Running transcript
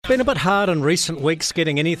Been a bit hard in recent weeks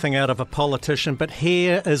getting anything out of a politician, but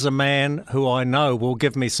here is a man who I know will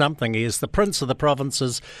give me something. He is the Prince of the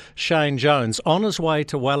Provinces, Shane Jones, on his way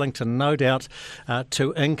to Wellington, no doubt,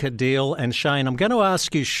 to ink a deal. And Shane, I'm going to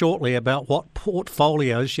ask you shortly about what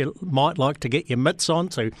portfolios you might like to get your mitts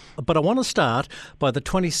onto. But I want to start by the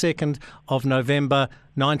 22nd of November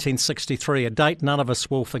 1963, a date none of us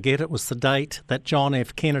will forget. It was the date that John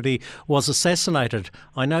F. Kennedy was assassinated.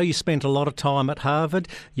 I know you spent a lot of time at Harvard.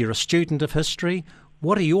 You're a student of history.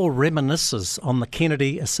 What are your reminiscences on the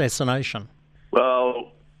Kennedy assassination?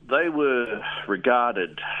 Well, they were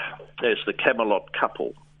regarded as the Camelot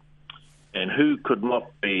couple. And who could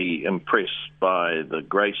not be impressed by the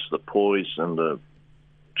grace, the poise, and the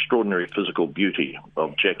extraordinary physical beauty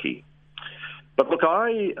of Jackie? But look,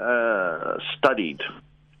 I studied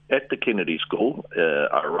at the Kennedy School.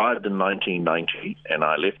 I arrived in 1990, and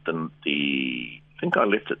I left at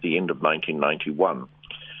the end of 1991.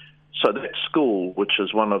 So that school, which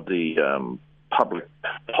is one of the public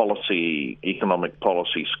policy, economic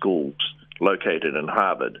policy schools located in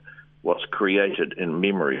Harvard, was created in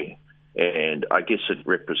memory, and I guess it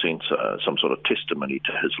represents some sort of testimony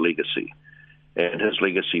to his legacy. And his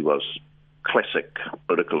legacy was classic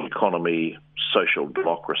political economy, social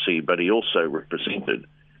democracy, but he also represented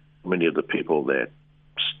many of the people that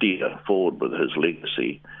steer forward with his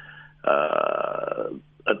legacy,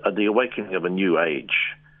 the awakening of a new age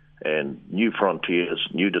and new frontiers,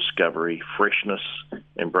 new discovery, freshness,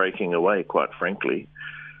 and breaking away, quite frankly,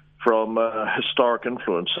 from historic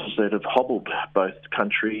influences that have hobbled both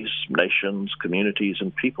countries, nations, communities,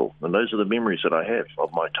 and people. And those are the memories that I have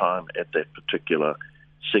of my time at that particular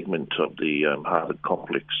segment of the Harvard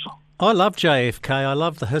complex. I love JFK. I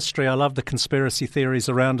love the history. I love the conspiracy theories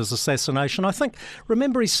around his assassination.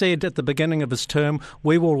 Remember he said at the beginning of his term,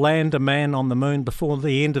 we will land a man on the moon before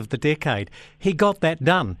the end of the decade. He got that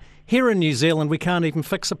done. Here in New Zealand, we can't even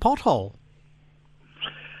fix a pothole.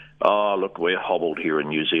 Oh, look, we're hobbled here in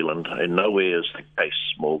New Zealand, and nowhere is the case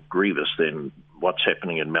more grievous than what's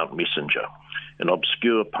happening in Mount Messenger, an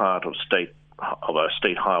obscure part of our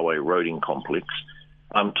state highway roading complex.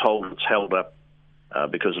 I'm told it's held up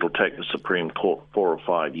because it'll take the Supreme Court 4 or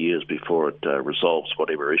 5 years before it resolves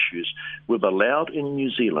whatever issues. We've allowed in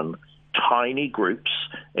New Zealand tiny groups,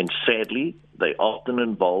 and sadly, they often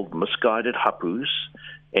involve misguided hapus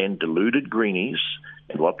and deluded greenies,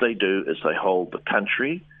 and what they do is they hold the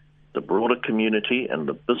country, the broader community, and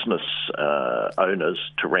the business owners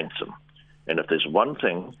to ransom. And if there's one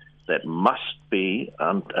thing that must be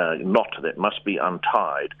must be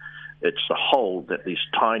untied, it's the hold that these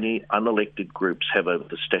tiny, unelected groups have over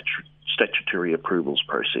the statutory approvals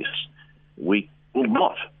process. We will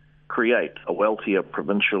not create a wealthier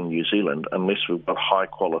provincial New Zealand unless we've got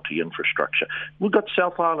high-quality infrastructure. We've got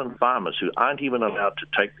South Island farmers who aren't even allowed to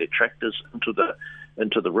take their tractors into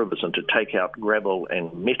the rivers and to take out gravel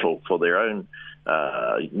and metal for their own,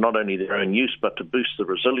 not only their own use, but to boost the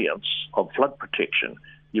resilience of flood protection.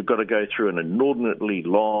 You've got to go through an inordinately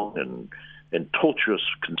long and tortuous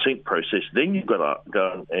consent process. Then you've got to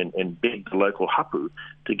go and beg the local hapu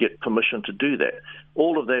to get permission to do that.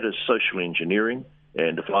 All of that is social engineering,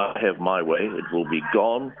 and if I have my way, it will be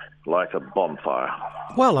gone like a bonfire.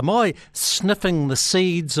 Well, am I sniffing the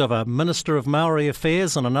seeds of a Minister of Maori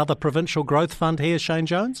Affairs and another provincial growth fund here, Shane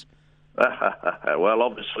Jones? Well,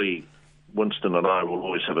 obviously, Winston and I will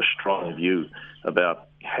always have a strong view about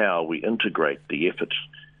how we integrate the effort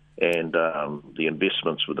and the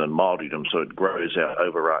investments within Māoridom so it grows our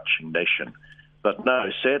overarching nation. But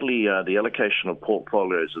no, sadly, the allocation of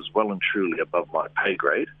portfolios is well and truly above my pay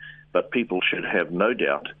grade, but people should have no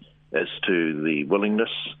doubt as to the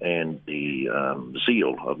willingness and the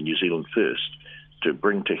zeal of New Zealand First to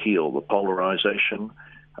bring to heel the polarisation,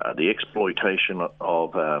 the exploitation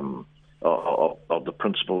of the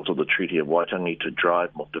principles of the Treaty of Waitangi to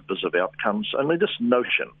drive more divisive outcomes. I mean, this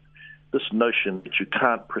notion that you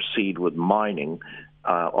can't proceed with mining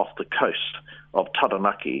off the coast of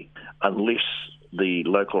Taranaki unless the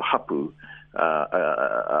local hapu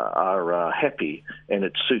are happy and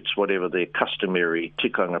it suits whatever their customary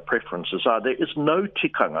tikanga preferences are. There is no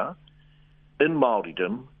tikanga in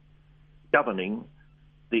Māoridom governing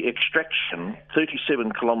the extraction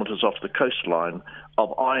 37 kilometres off the coastline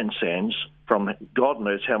of iron sands from God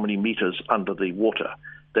knows how many metres under the water.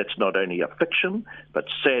 That's not only a fiction, but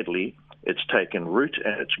sadly, it's taken root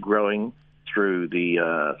and it's growing through the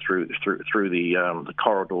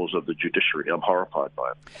corridors of the judiciary. I'm horrified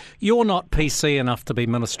by it. You're not PC enough to be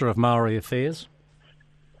Minister of Maori Affairs.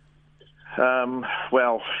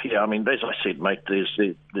 Well, yeah. I mean, as I said, mate, there's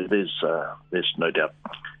no doubt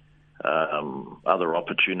other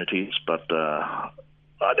opportunities, but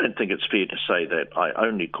I don't think it's fair to say that I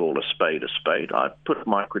only call a spade a spade. I put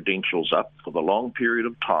my credentials up for the long period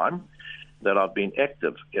of time that I've been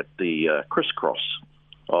active at the crisscross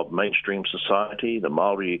of mainstream society, the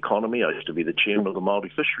Māori economy. I used to be the chairman of the Māori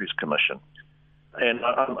Fisheries Commission. And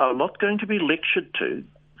I'm not going to be lectured to,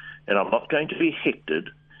 and I'm not going to be hectored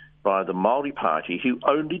by the Māori Party, who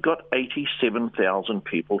only got 87,000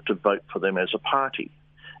 people to vote for them as a party.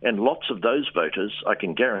 And lots of those voters, I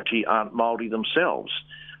can guarantee, aren't Māori themselves.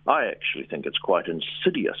 I actually think it's quite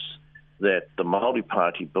insidious that the Māori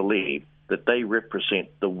Party believe that they represent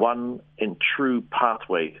the one and true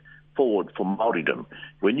pathway forward for Māoridom.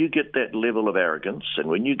 When you get that level of arrogance and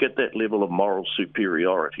when you get that level of moral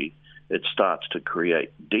superiority, it starts to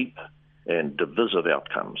create deep and divisive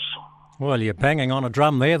outcomes. Well, you're banging on a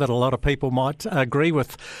drum there that a lot of people might agree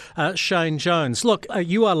with. Shane Jones, look,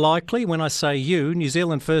 you are likely, when I say you, New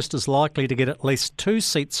Zealand First is likely to get at least 2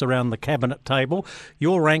 seats around the cabinet table.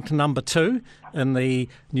 You're ranked number 2 in the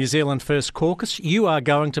New Zealand First caucus. You are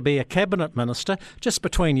going to be a cabinet minister. Just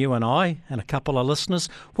between you and I and a couple of listeners,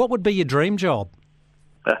 what would be your dream job?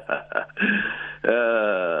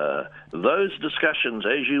 Those discussions,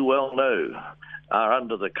 as you well know, are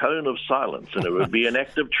under the cone of silence, and it would be an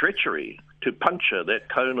act of treachery to puncture that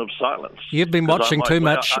cone of silence. You've been watching too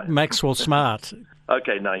much Maxwell Smart.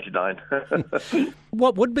 Okay, 99.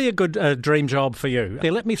 What would be a good dream job for you?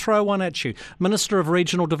 Let me throw one at you. Minister of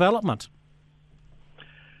Regional Development.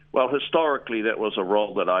 Well, historically, that was a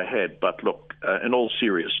role that I had, but look, in all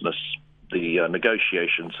seriousness, the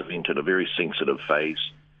negotiations have entered a very sensitive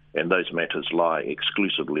phase, and those matters lie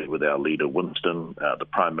exclusively with our leader, Winston, the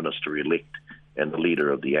Prime Minister-elect, and the leader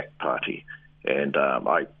of the ACT Party. And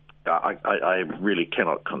I really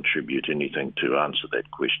cannot contribute anything to answer that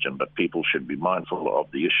question, but people should be mindful of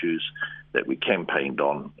the issues that we campaigned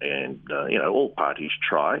on. And, all parties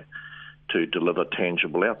try to deliver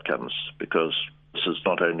tangible outcomes, because this is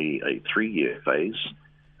not only a 3-year phase,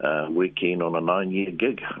 we're keen on a 9-year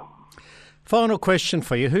gig. Final question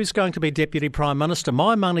for you. Who's going to be Deputy Prime Minister?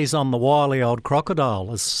 My money's on the wily old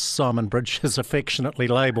crocodile, as Simon Bridge has affectionately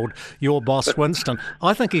labelled your boss, Winston.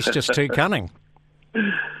 I think he's just too cunning.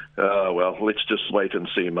 Well, let's just wait and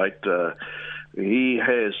see, mate. He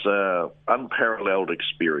has unparalleled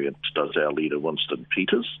experience, does our leader, Winston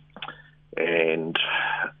Peters. And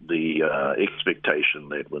the expectation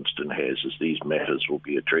that Winston has is these matters will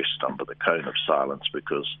be addressed under the cone of silence,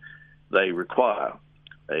 because they require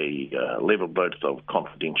a level both of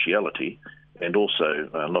confidentiality and also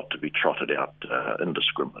not to be trotted out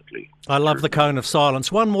indiscriminately. I love the cone of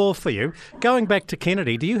silence. One more for you. Going back to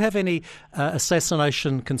Kennedy, do you have any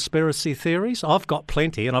assassination conspiracy theories? I've got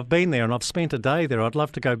plenty, and I've been there and I've spent a day there. I'd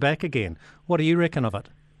love to go back again. What do you reckon of it?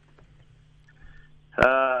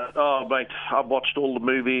 Mate, I've watched all the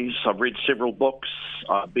movies. I've read several books.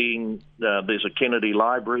 I've been, there's a Kennedy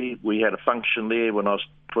library. We had a function there when I was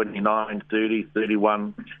 29, 30,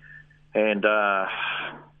 31. And I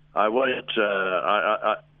won't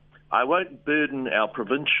burden our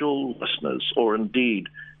provincial listeners, or indeed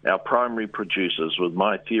our primary producers, with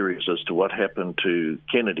my theories as to what happened to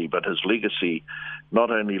Kennedy, but his legacy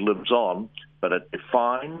not only lives on, but it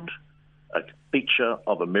defined a feature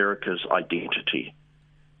of America's identity.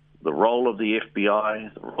 The role of the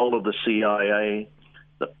FBI, the role of the CIA,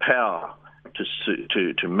 the power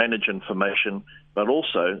to manage information, but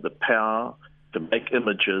also the power to make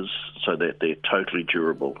images so that they're totally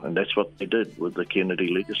durable. And that's what they did with the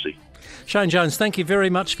Kennedy legacy. Shane Jones, thank you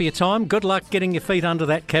very much for your time. Good luck getting your feet under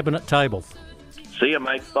that cabinet table. See you,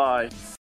 mate. Bye.